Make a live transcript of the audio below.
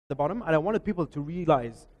the bottom, and I wanted people to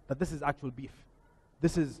realize that this is actual beef.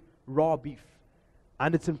 This is raw beef.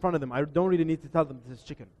 And it's in front of them. I don't really need to tell them this is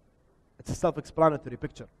chicken. It's a self-explanatory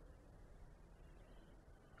picture.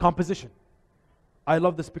 Composition. I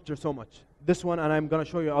love this picture so much. This one, and I'm going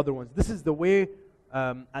to show you other ones. This is the way,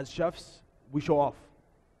 as chefs, we show off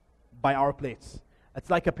by our plates. It's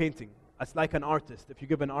like a painting. It's like an artist. If you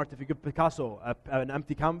give Picasso an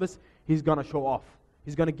empty canvas, he's going to show off.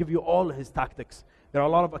 He's going to give you all his tactics. There are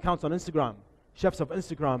a lot of accounts on Instagram, chefs of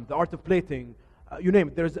Instagram, the art of plating, you name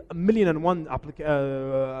it. There's 1,000,001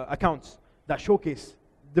 accounts that showcase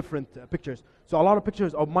different pictures. So a lot of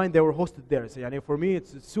pictures of mine, they were hosted there. So for me,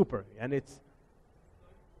 it's super. And it's...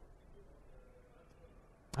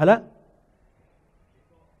 Hala?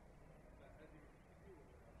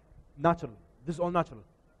 Natural. This is all natural.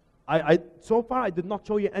 So far, I did not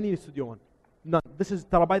show you any studio one. None. This is,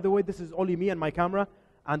 by the way, this is only me and my camera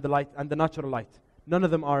and the light and the natural light. None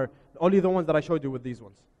of them are, only the ones that I showed you with these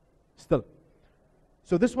ones. Still.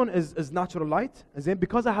 So this one is natural light.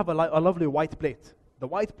 Because I have a lovely white plate. The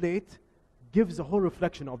white plate gives a whole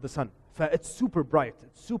reflection of the sun. It's super bright.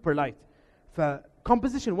 It's super light.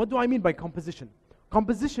 Composition, what do I mean by composition?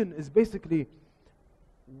 Composition is basically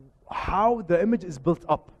how the image is built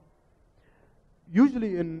up.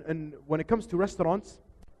 Usually when it comes to restaurants,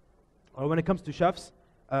 or when it comes to chefs,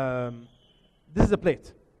 this is a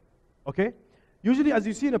plate, okay? Usually, as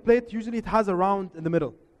you see in a plate, usually it has a round in the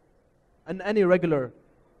middle, and any regular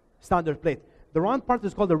standard plate. The round part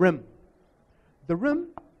is called the rim. The rim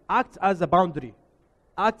acts as a boundary,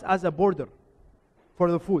 acts as a border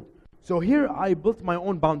for the food. So here I built my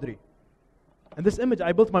own boundary. In this image,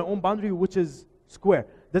 I built my own boundary, which is square.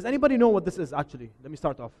 Does anybody know what this is, actually? Let me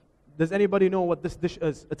start off. Does anybody know what this dish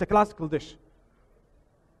is? It's a classical dish.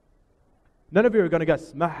 None of you are going to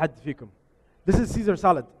guess. ما حد فيكم. This is Caesar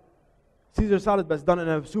salad. Caesar salad, but it's done in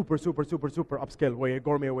a super upscale way,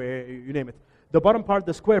 gourmet way, you name it. The bottom part,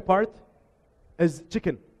 the square part, is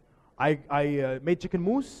chicken. I made chicken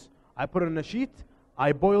mousse. I put it in a sheet.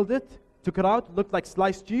 I boiled it, took it out, looked like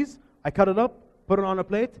sliced cheese. I cut it up, put it on a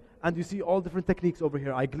plate, and you see all different techniques over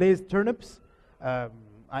here. I glazed turnips. I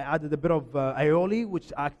added a bit of aioli,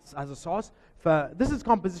 which acts as a sauce. This is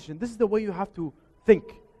composition. This is the way you have to think,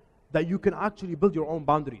 that you can actually build your own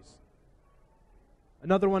boundaries.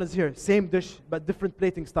 Another one is here, same dish, but different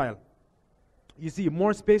plating style. You see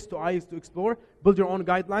more space to eyes to explore, build your own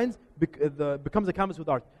guidelines, becomes a canvas with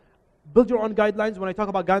art. Build your own guidelines. When I talk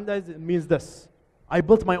about guidelines, it means this. I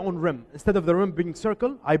built my own rim. Instead of the rim being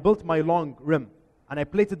circle, I built my long rim, and I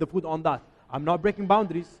plated the food on that. I'm not breaking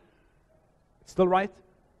boundaries. It's still right,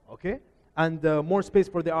 okay? And more space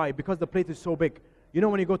for the eye, because the plate is so big. You know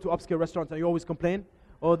when you go to upscale restaurants and you always complain,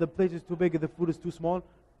 oh, the plate is too big, the food is too small.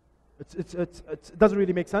 It doesn't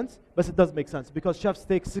really make sense, but it does make sense, because chefs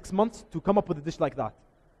take 6 months to come up with a dish like that.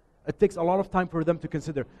 It takes a lot of time for them to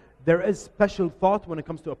consider. There is special thought when it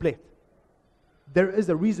comes to a plate. There is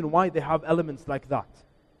a reason why they have elements like that.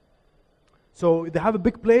 So they have a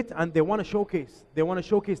big plate and they want to showcase. They want to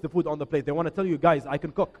showcase the food on the plate. They want to tell you, guys, I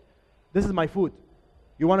can cook. This is my food.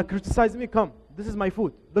 You want to criticize me? Come. This is my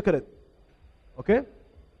food. Look at it. Okay?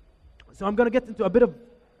 So I'm going to get into a bit of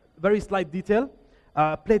very slight detail.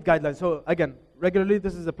 Plate guidelines. So again, regularly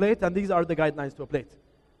this is a plate, and these are the guidelines to a plate.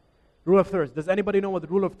 Rule of thirds. Does anybody know what the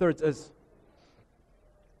rule of thirds is?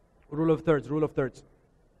 Rule of thirds. Rule of thirds.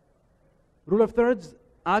 Rule of thirds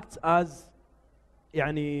acts as,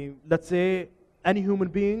 let's say, any human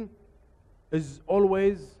being is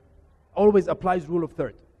always applies rule of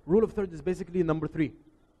third. Rule of third is basically number 3.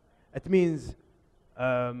 It means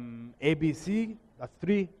ABC, that's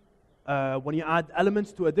 3. When you add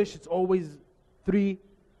elements to a dish, it's always 3.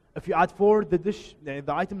 If you add 4, the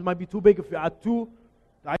items might be too big. If you add 2,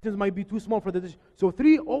 the items might be too small for the dish. So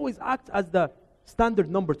 3 always acts as the standard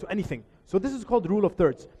number to anything. So this is called rule of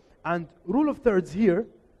thirds. And rule of thirds here,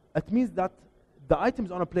 it means that the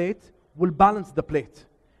items on a plate will balance the plate.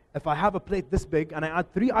 If I have a plate this big and I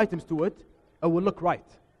add 3 items to it, it will look right.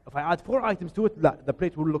 If I add 4 items to it, the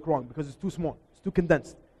plate will look wrong because it's too small, it's too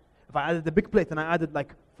condensed. If I added the big plate and I added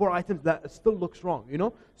like 4 items, that it still looks wrong, you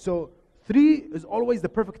know? So 3 is always the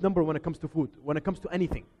perfect number when it comes to food, when it comes to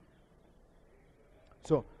anything.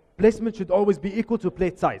 So placement should always be equal to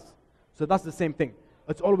plate size. So that's the same thing.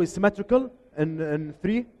 It's always symmetrical in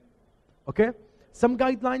 3. Okay? Some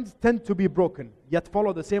guidelines tend to be broken, yet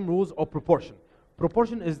follow the same rules of proportion.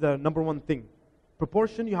 Proportion is the number 1 thing.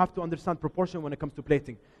 Proportion, you have to understand proportion when it comes to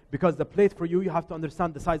plating. Because the plate for you have to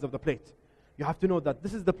understand the size of the plate. You have to know that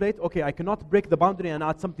this is the plate, okay, I cannot break the boundary and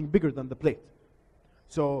add something bigger than the plate.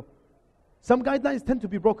 So, some guidelines tend to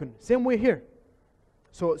be broken. Same way here.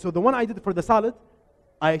 So the one I did for the salad,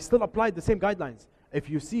 I still applied the same guidelines. If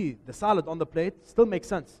you see the salad on the plate, still makes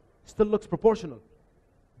sense, still looks proportional.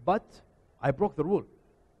 But I broke the rule.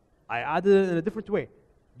 I added it in a different way.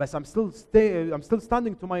 But I'm still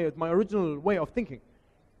standing to my original way of thinking.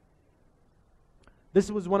 This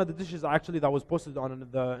was one of the dishes actually that was posted on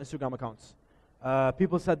the Instagram accounts.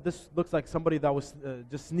 People said this looks like somebody that was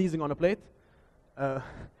just sneezing on a plate.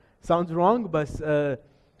 Sounds wrong, but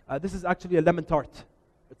this is actually a lemon tart.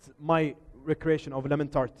 It's my recreation of lemon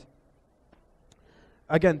tart.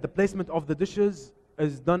 Again, the placement of the dishes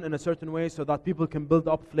is done in a certain way so that people can build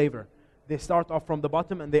up flavor. They start off from the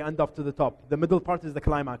bottom and they end up to the top. The middle part is the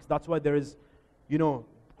climax. That's why there is,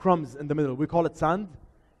 crumbs in the middle. We call it sand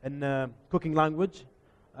in cooking language.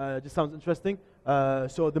 Just sounds interesting.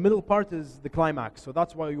 So the middle part is the climax. So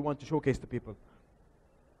that's why you want to showcase to people.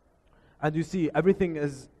 And you see, everything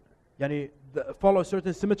is, follow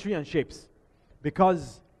certain symmetry and shapes.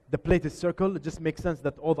 Because the plate is circle, it just makes sense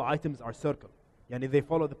that all the items are circle. They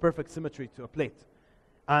follow the perfect symmetry to a plate.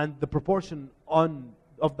 And the proportion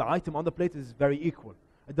of the item on the plate is very equal.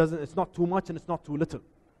 It's not too much and it's not too little.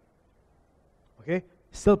 Okay?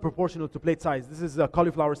 Still proportional to plate size. This is a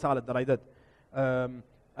cauliflower salad that I did.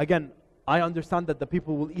 Again, I understand that the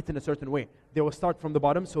people will eat in a certain way. They will start from the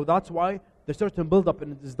bottom, so that's why the certain build-up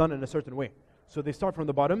is done in a certain way. So they start from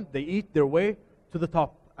the bottom, they eat their way to the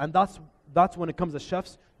top. And that's when it comes to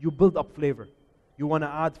chefs, you build up flavor. You want to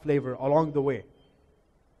add flavor along the way.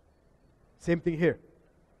 Same thing here.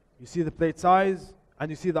 You see the plate size, and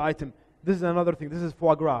you see the item. This is another thing. This is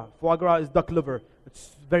foie gras. Foie gras is duck liver.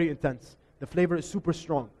 It's very intense. The flavor is super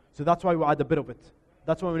strong. So that's why we add a bit of it.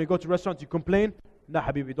 That's why when you go to restaurants, you complain. Nah,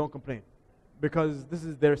 habibi, don't complain. Because this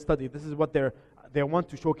is their study. This is what they want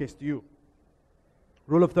to showcase to you.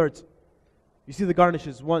 Rule of thirds. You see the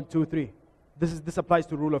garnishes, 1, 2, 3. This applies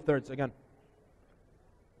to rule of thirds again.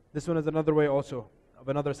 This one is another way also of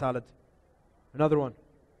another salad. Another one.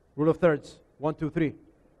 Rule of thirds, 1, 2, 3.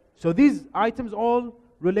 So these items all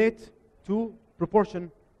relate to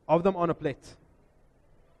proportion of them on a plate.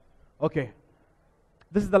 Okay.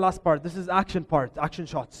 This is the last part. This is action part. Action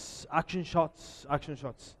shots. Action shots. Action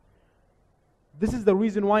shots. This is the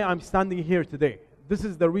reason why I'm standing here today. This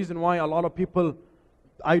is the reason why a lot of people,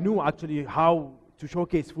 I knew actually how to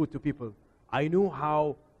showcase food to people. I knew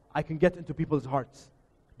how I can get into people's hearts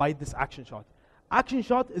by this action shot. Action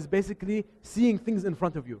shot is basically seeing things in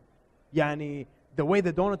front of you. The way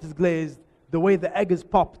the donut is glazed, the way the egg is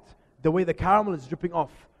popped, the way the caramel is dripping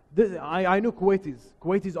off. I know Kuwaitis.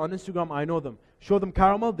 Kuwaitis on Instagram, I know them. Show them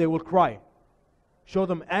caramel, they will cry. Show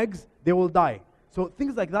them eggs, they will die. So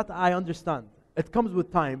things like that, I understand. It comes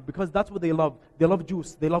with time because that's what they love. They love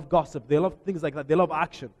juice, they love gossip, they love things like that. They love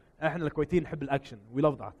action. احنا الكويتيين نحب الأكشن. We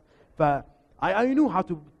love that. I knew how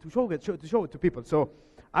to show it to people. So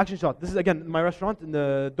action shot. This is again in my restaurant, in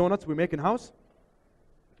the donuts we make in house.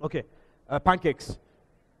 Okay. Pancakes.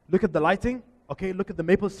 Look at the lighting. Okay, look at the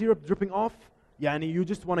maple syrup dripping off. You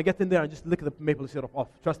just want to get in there and just lick the maple syrup off.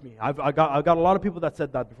 Trust me, I got a lot of people that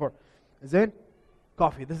said that before. Zain,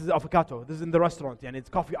 coffee. This is avocado. This is in the restaurant. It's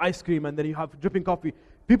coffee ice cream, and then you have dripping coffee.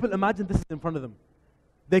 People imagine this is in front of them.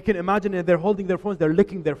 They can imagine it. They're holding their phones. They're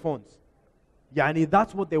licking their phones.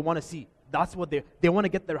 That's what they want to see. That's what they want to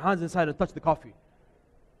get their hands inside and touch the coffee.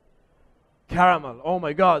 Caramel. Oh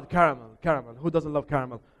my God, caramel. Caramel. Who doesn't love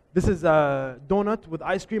caramel? This is a donut with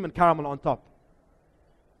ice cream and caramel on top.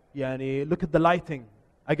 Look at the lighting.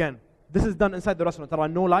 Again, this is done inside the restaurant. There are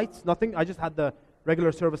no lights, nothing. I just had the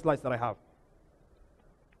regular service lights that I have.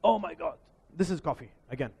 Oh my God. This is coffee,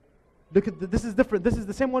 again. Look at this is different. This is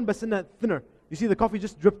the same one, but in a thinner. You see the coffee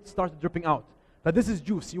just started dripping out. But this is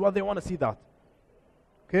juice. They want to see that.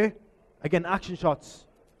 Okay? Again, action shots.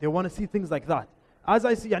 They want to see things like that. As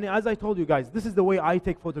I told you guys, this is the way I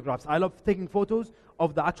take photographs. I love taking photos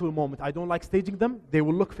of the actual moment. I don't like staging them. They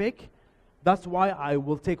will look fake. That's why I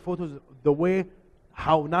will take photos the way,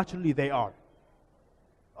 how naturally they are.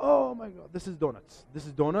 Oh my God, this is donuts. This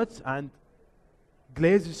is donuts and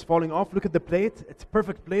glaze is falling off. Look at the plate. It's a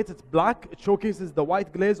perfect plate. It's black. It showcases the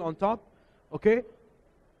white glaze on top. Okay?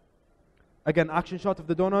 Again, action shot of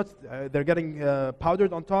the donuts. They're getting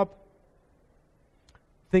powdered on top.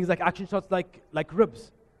 Things like action shots like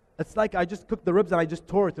ribs. It's like I just cooked the ribs and I just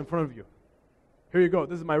tore it in front of you. Here you go.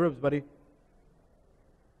 This is my ribs, buddy.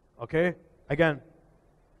 Okay? Again,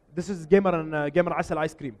 this is Gamer Asal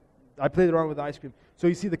ice cream. I played around with the ice cream. So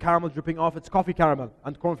you see the caramel dripping off. It's coffee caramel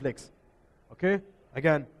and cornflakes. Okay?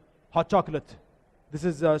 Again, hot chocolate. This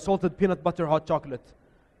is salted peanut butter hot chocolate.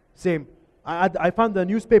 Same. I found a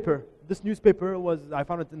newspaper. This newspaper I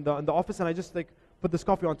found it in the office and I just put this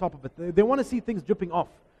coffee on top of it. They want to see things dripping off.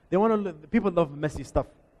 People love messy stuff.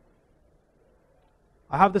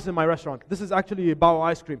 I have this in my restaurant. This is actually bao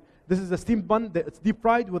ice cream. This is a steamed bun. It's deep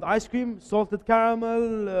fried with ice cream, salted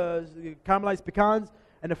caramel, caramelized pecans,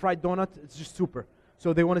 and a fried donut. It's just super.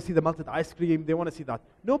 So they want to see the melted ice cream. They want to see that.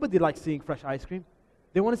 Nobody likes seeing fresh ice cream.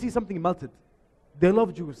 They want to see something melted. They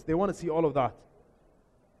love juice. They want to see all of that.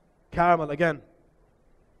 Caramel again.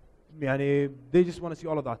 They just want to see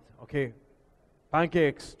all of that. Okay.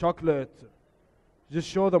 Pancakes, chocolate. Just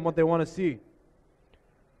show them what they want to see.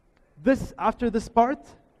 After this part,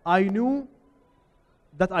 I knew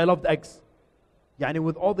that I loved eggs.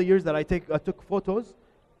 With all the years that I took photos,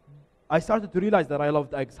 I started to realize that I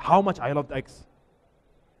loved eggs, how much I loved eggs.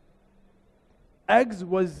 Eggs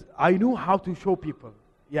I knew how to show people.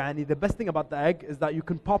 The best thing about the egg is that you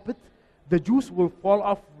can pop it, the juice will fall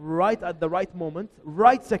off right at the right moment,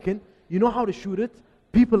 right second. You know how to shoot it.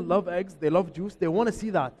 People love eggs, they love juice, they want to see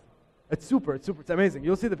that. It's super, it's amazing.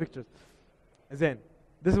 You'll see the pictures. Zain.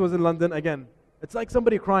 This was in London again. It's like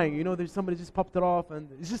somebody crying, there's somebody just popped it off and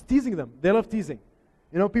it's just teasing them. They love teasing.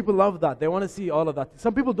 People love that. They want to see all of that.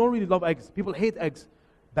 Some people don't really love eggs. People hate eggs.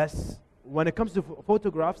 But when it comes to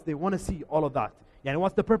photographs, they want to see all of that.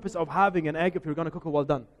 What's the purpose of having an egg if you're going to cook it well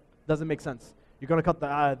done? Doesn't make sense. You're going to cut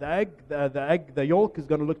the egg, the yolk is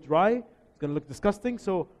going to look dry. It's going to look disgusting.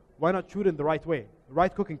 So why not shoot it in the right way?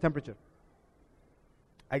 Right cooking temperature.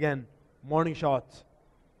 Again, morning shots.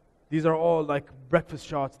 These are all like breakfast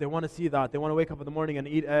shots. They want to see that. They want to wake up in the morning and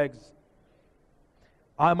eat eggs.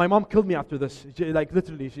 My mom killed me after this.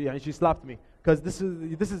 Literally, she slapped me because this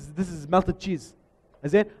is melted cheese,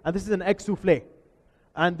 and this is an egg souffle,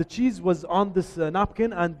 and the cheese was on this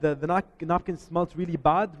napkin, and the napkin smelled really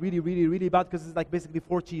bad, really bad because it's like basically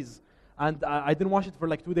 4 cheese, and I didn't wash it for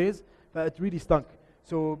like 2 days, but it really stunk.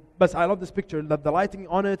 So, but I love this picture. The lighting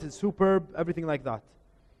on it is superb. Everything like that.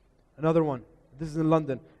 Another one. This is in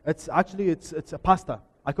London. It's a pasta.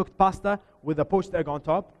 I cooked pasta with a poached egg on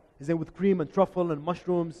top. With cream and truffle and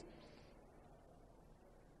mushrooms.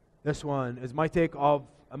 This one is my take of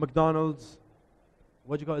a McDonald's,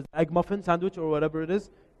 what do you call it, egg muffin sandwich or whatever it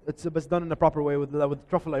is. It's done in a proper way with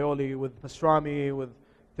truffle aioli, with pastrami, with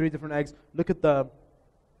 3 different eggs. Look at the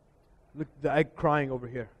egg crying over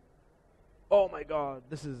here. Oh my God,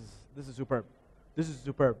 this is superb. This is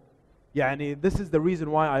superb. This is the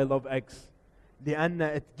reason why I love eggs.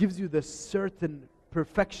 It gives you the certain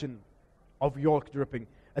perfection of yolk dripping.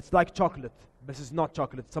 It's like chocolate, but it's not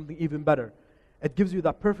chocolate. It's something even better. It gives you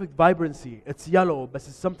that perfect vibrancy. It's yellow, but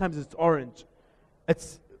sometimes it's orange.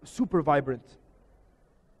 It's super vibrant.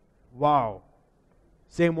 Wow.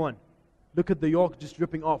 Same one. Look at the yolk just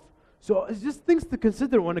dripping off. So it's just things to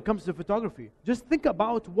consider when it comes to photography. Just think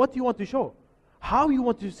about what you want to show, how you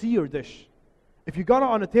want to see your dish. If you got it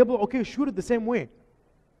on a table, okay, shoot it the same way.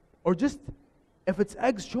 Or just, if it's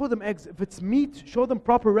eggs, show them eggs. If it's meat, show them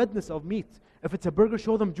proper redness of meat. If it's a burger,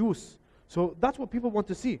 show them juice. So that's what people want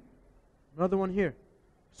to see. Another one here.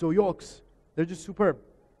 So yolks, they're just superb.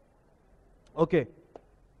 Okay,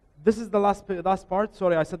 this is the last part.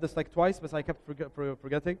 Sorry, I said this like twice, but I kept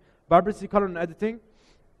forgetting. Vibrancy, color, and editing.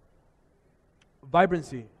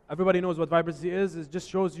 Vibrancy. Everybody knows what vibrancy is. It just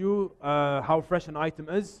shows you how fresh an item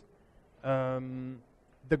is.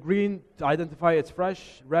 The green to identify it's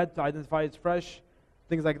fresh, red to identify it's fresh,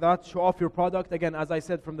 things like that. Show off your product. Again, as I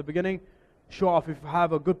said from the beginning, show off. If you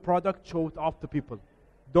have a good product, show it off to people.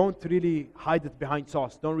 Don't really hide it behind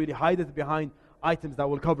sauce. Don't really hide it behind items that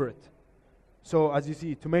will cover it. So as you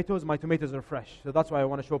see, tomatoes, my tomatoes are fresh. So that's why I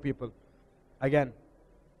want to show people. Again,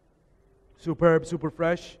 superb, super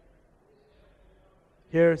fresh.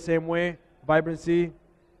 Here, same way, vibrancy.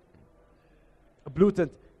 A blue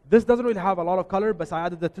tint. This doesn't really have a lot of color, but I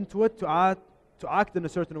added a tint to it to act in a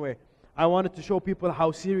certain way. I wanted to show people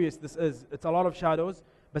how serious this is. It's a lot of shadows,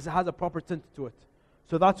 but it has a proper tint to it.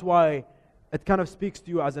 So that's why it kind of speaks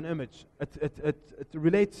to you as an image. It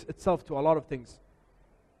relates itself to a lot of things.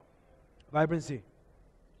 Vibrancy.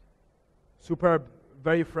 Superb,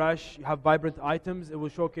 very fresh. You have vibrant items. It will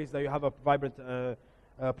showcase that you have a vibrant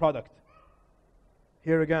product.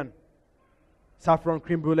 Here again, saffron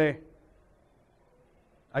cream brulee.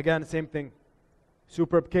 Again, same thing.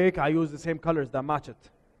 Superb cake. I use the same colors that match it.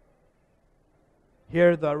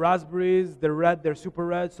 Here, the raspberries, they're red, they're super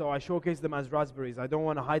red, so I showcase them as raspberries. I don't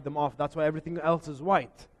want to hide them off. That's why everything else is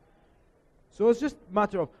white. So it's just a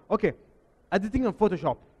matter of, okay, editing in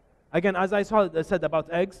Photoshop. Again, as I said about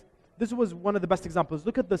eggs, this was one of the best examples.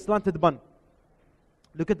 Look at the slanted bun.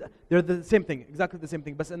 Look at, they're the same thing, exactly the same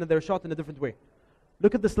thing, but they're shot in a different way.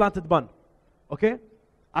 Look at the slanted bun, okay?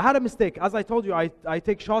 I had a mistake. As I told you, I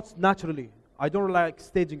take shots naturally. I don't like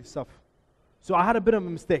staging stuff. So I had a bit of a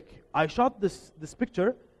mistake. I shot this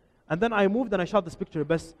picture, and then I moved and I shot this picture.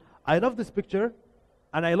 But I love this picture,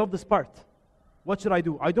 and I love this part. What should I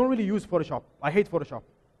do? I don't really use Photoshop. I hate Photoshop.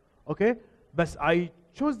 Okay? But I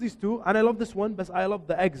chose these two, and I love this one, but I love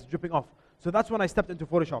the eggs dripping off. So that's when I stepped into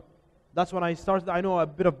Photoshop. That's when I started. I know a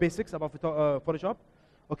bit of basics about Photoshop.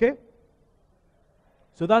 Okay?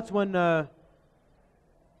 So that's when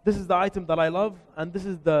this is the item that I love, and this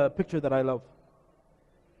is the picture that I love.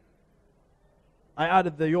 I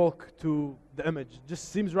added the yolk to the image.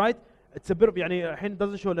 Just seems right. It's a bit of, يعني الحين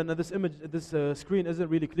doesn't show لأن this image, this screen isn't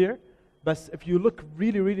really clear. But if you look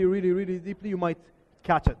really deeply, you might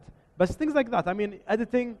catch it. But things like that. I mean,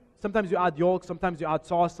 editing, sometimes you add yolk, sometimes you add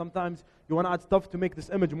sauce, sometimes you want to add stuff to make this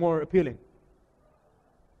image more appealing.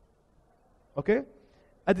 Okay?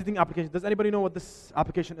 Editing application. Does anybody know what this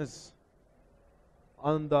application is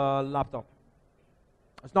on the laptop?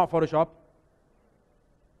 It's not Photoshop.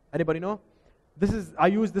 Anybody know? This is, I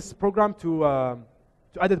use this program to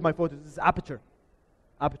edit my photos. This is Aperture.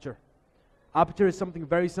 Aperture. Aperture is something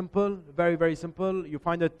very simple, very simple. You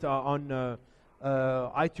find it on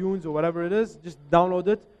iTunes or whatever it is. Just download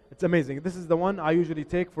it. It's amazing. This is the one I usually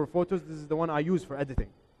take for photos. This is the one I use for editing.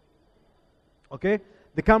 Okay?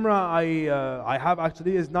 The camera I have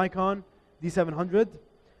actually is Nikon D700.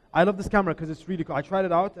 I love this camera because it's really cool. I tried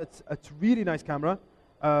it out. It's a really nice camera.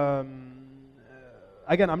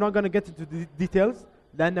 Again, I'm not going to get into the details.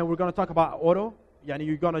 Then we're going to talk about auto. Yani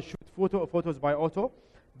you're going to shoot photos by auto.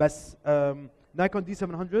 But Nikon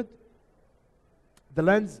D700, the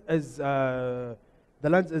lens is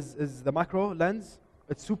the macro lens.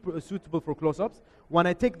 It's super suitable for close-ups. When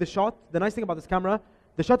I take the shot, the nice thing about this camera,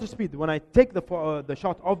 the shutter speed. When I take the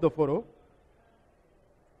shot of the photo,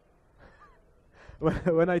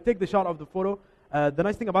 when I take the shot of the photo, the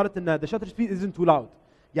nice thing about it, the shutter speed isn't too loud.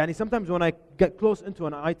 Yani sometimes when I get close into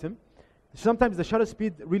an item, sometimes the shutter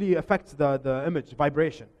speed really affects the image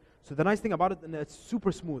vibration. So the nice thing about it, it's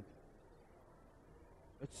super smooth.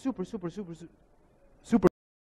 It's super